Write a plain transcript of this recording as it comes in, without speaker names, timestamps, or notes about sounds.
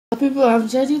people, I'm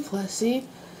JD Plessy.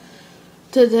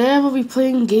 Today I will be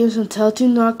playing games on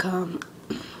Teletoon.com.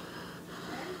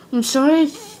 I'm sorry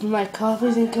if my cough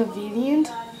is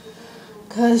inconvenient,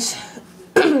 because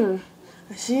I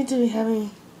seem to be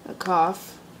having a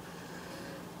cough.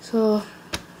 So,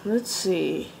 let's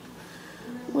see.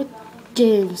 What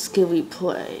games can we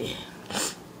play?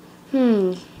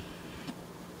 Okay,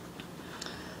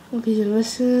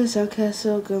 Mission,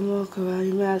 Soundcastle, Gumball,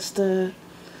 Karate Master.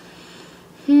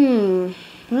 I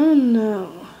don't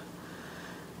know.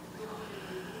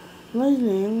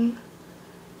 Lightning.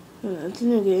 That's a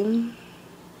new game.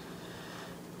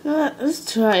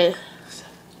 Let's try it.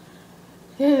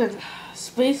 Yeah,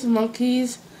 Space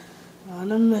Monkeys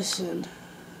on a Mission.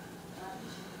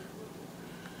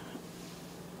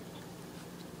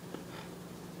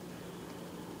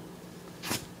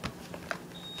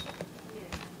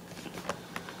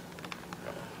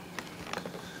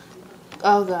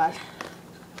 Oh god.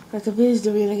 My computer's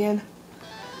doing it again.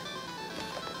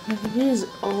 My computer's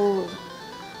old.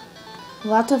 A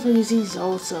lot of things is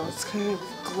old, so it's kind of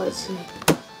glitchy.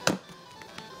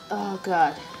 Oh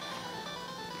god.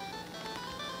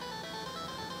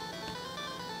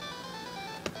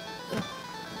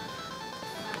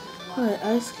 Alright,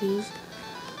 Ice Cubes.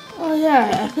 Oh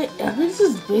yeah, I think this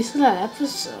is based on that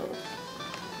episode.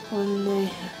 When they...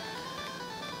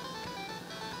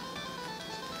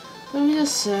 Let me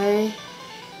just say...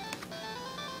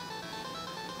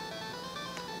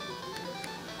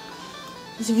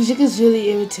 This music is really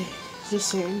irritating. Just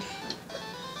saying.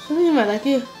 I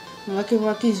think my lucky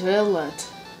Rocky's red alert.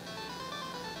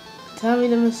 Tell me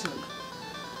the mission.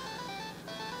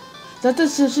 That the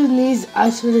session needs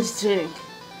ice with its drink.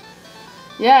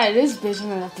 Yeah, it is based on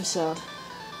an episode.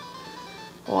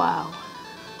 Wow.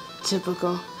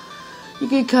 Typical. You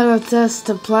can kind of test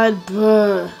applied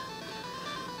burr.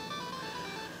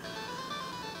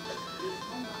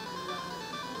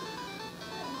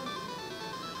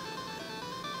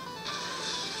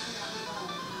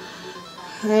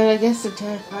 And I guess the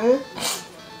Terrifier.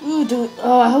 Ooh,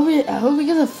 I hope we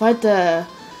get to fight the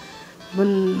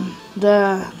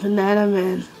Banana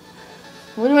Man.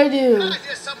 What do I do? I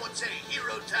hear someone say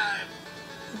hero time.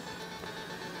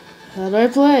 How do I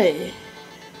play?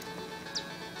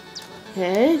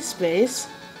 Okay, space.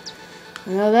 I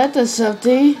know that does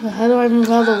something, but how do I move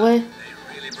out of the way? They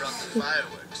really brought the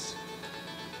fireworks.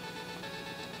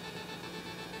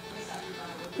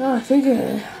 Oh, I think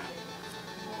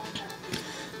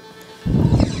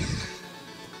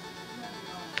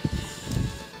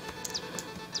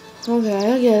okay,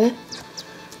 I get it.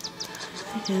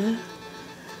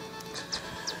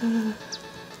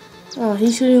 Oh,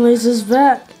 he's shooting lasers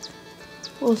back.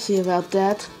 We'll see about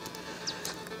that.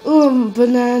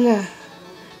 Banana.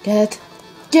 Get it.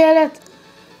 Get it!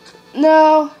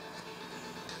 No!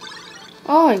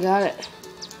 Oh, I got it.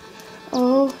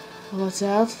 Oh, watch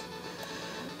out.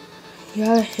 You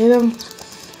gotta hit him.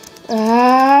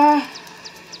 Ah!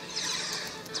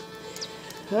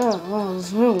 Oh, wow,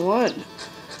 there's only one.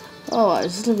 Oh,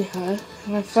 this is gonna be hard.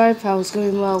 My firepower is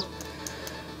going low.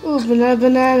 Ooh,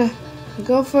 banana.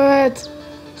 Go for it.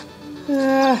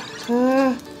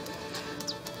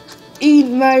 Eat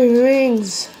my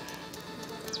rings.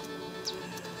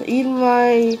 Eat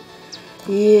my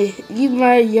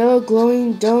yellow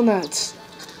glowing donuts.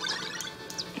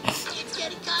 It's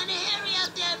getting kinda hairy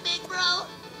out there, big bro.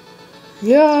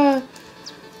 Yeah,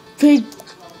 pink,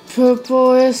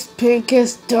 purplest,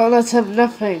 pinkest donuts have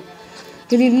nothing.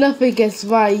 You need nothing against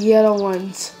my yellow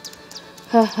ones.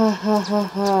 Ha ha ha ha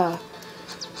ha.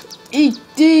 Eat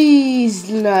these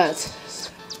nuts.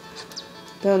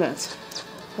 Donuts.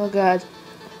 Oh god.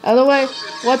 Out of the way.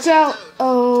 Watch out.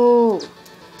 Oh.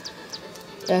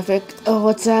 Epic. Oh,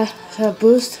 what's that? Is that a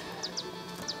boost?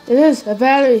 It is. A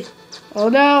battery. Oh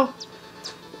no.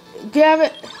 Grab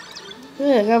it.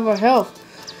 Yeah, I got more health.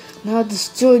 Now I'll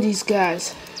destroy these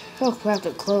guys. Oh crap,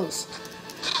 they're close.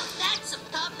 That's some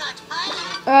top-notch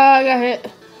pilot. Ah, I got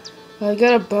hit. I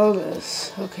got a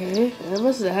bonus. Okay,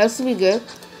 that has to be good.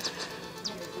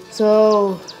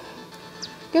 So,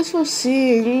 guess we're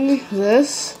seeing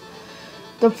this.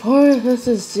 The point of this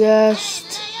is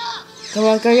just... Come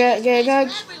on, get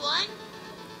it.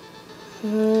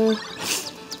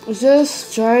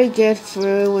 Just try and get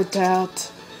through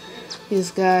without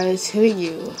these guys hitting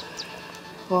you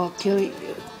while killing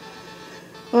you.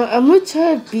 Well, I'm gonna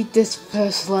try to beat this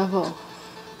first level.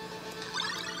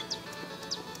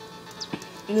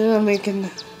 And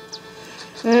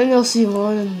then you'll see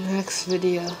more in the next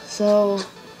video. So,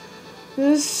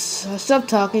 I'll stop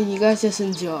talking, you guys just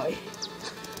enjoy.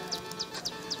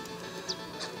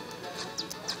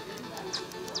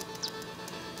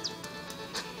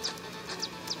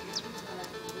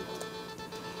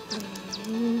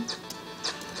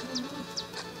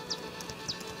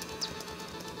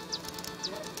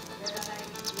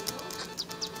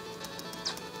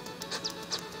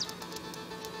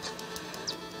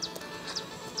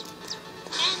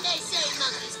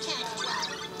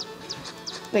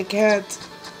 They can't.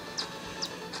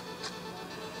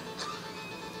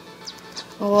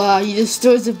 Oh wow, he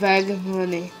destroys a bag of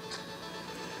money.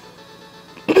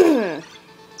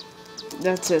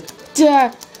 That's it.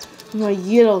 Dad, my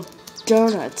yellow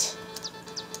donut.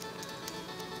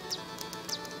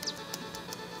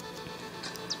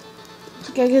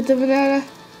 Gotta get the banana.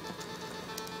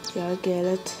 Gotta get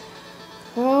it.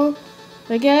 Oh,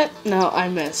 did I get it? No, I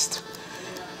missed.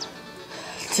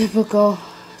 Typical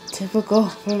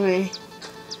for me.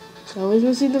 Always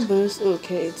missing the boost.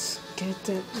 Okay, let's get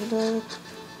that banana.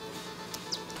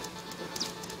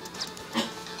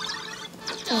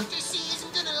 Dr. C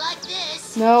isn't gonna like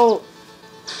this. No.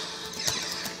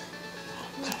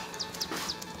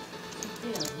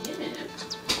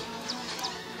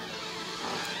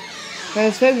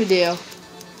 Nice video.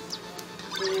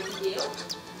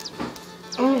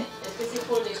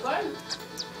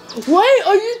 Why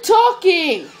are you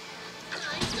talking?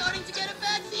 I'm starting to get a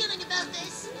bad feeling about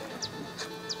this.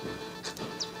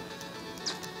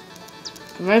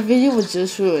 My video was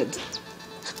just ruined.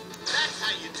 That's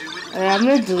how you do it. I'm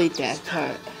gonna delete that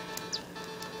part.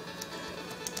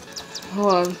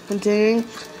 Hold on, continuing.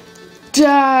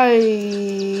 Die!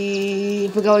 I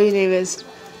forgot what your name is.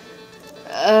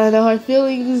 No hard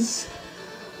feelings.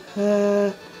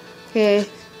 Okay.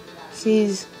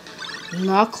 She's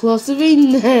not close to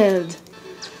being dead.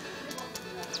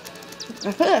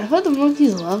 I thought the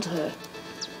monkeys loved her.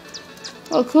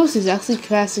 Oh, of course, he's actually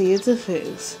crashing into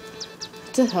things.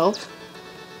 To help.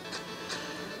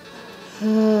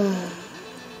 A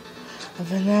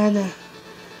banana.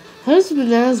 How does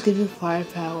bananas give you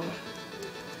firepower?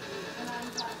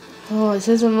 Oh, it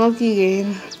says a monkey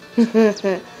game.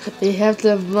 They have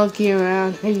to monkey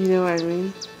around, if you know what I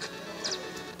mean.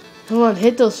 Come on,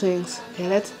 hit those things.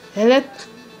 Hit it. Hit it.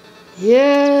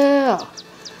 Yeah!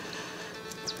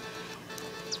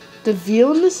 The view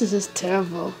on this is just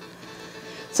terrible.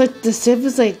 It's like the ship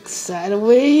is like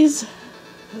sideways.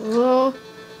 Hello?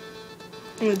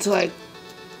 It's like,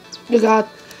 oh god.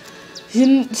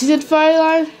 She did fire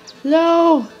line?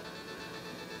 No!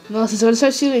 No, she's gonna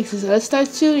start shooting. She's gonna start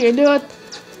shooting. I knew it.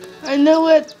 I knew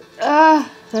it. Ah,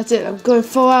 that's it. I'm going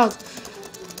full out.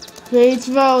 Rage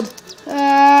mode.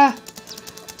 Ah,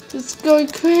 it's going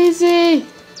crazy.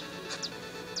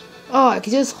 Oh, I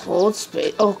can just hold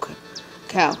space. Oh,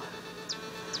 cow.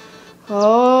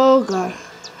 Oh god.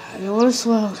 I don't want to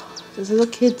swallow. This is a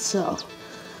kid show.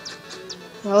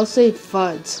 I'll say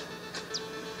fudge.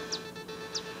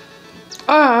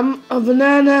 I'm a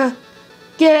banana.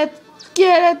 Get it.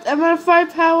 Get it. I'm on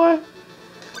firepower.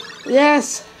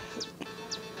 Yes.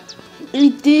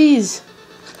 Eat these.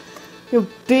 Your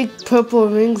big purple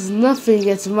rings. Nothing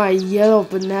gets my yellow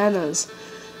bananas.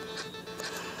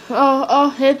 Oh,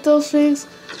 hit those things.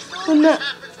 This always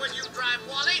happens when you drive,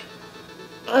 Wally.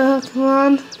 Come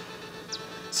on.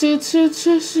 Shoot.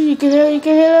 You can hit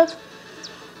her.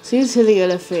 She's hitting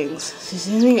other things. She's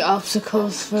hitting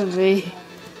obstacles for me.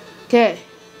 Okay.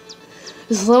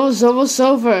 This level's almost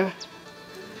over.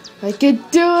 I can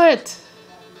do it.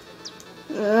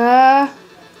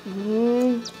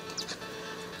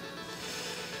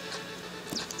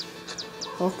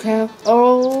 Okay.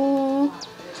 Oh.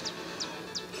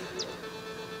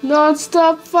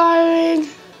 Non-stop firing.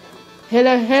 Hit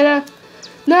her.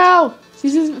 No.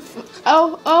 She's just.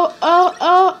 Oh.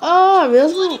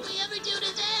 Really? What did we ever do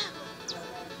to them?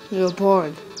 You were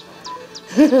born.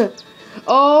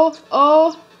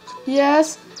 Oh.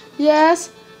 Yes.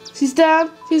 She's down.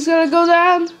 She's gonna go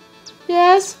down.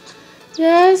 Yes.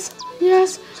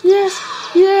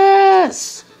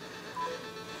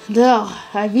 No,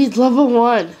 I beat level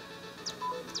 1.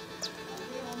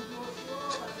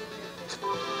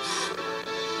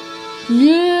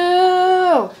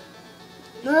 Yeah.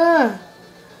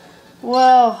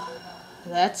 Well,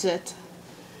 that's it.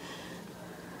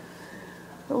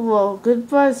 Well,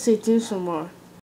 goodbye. Stay tuned some more.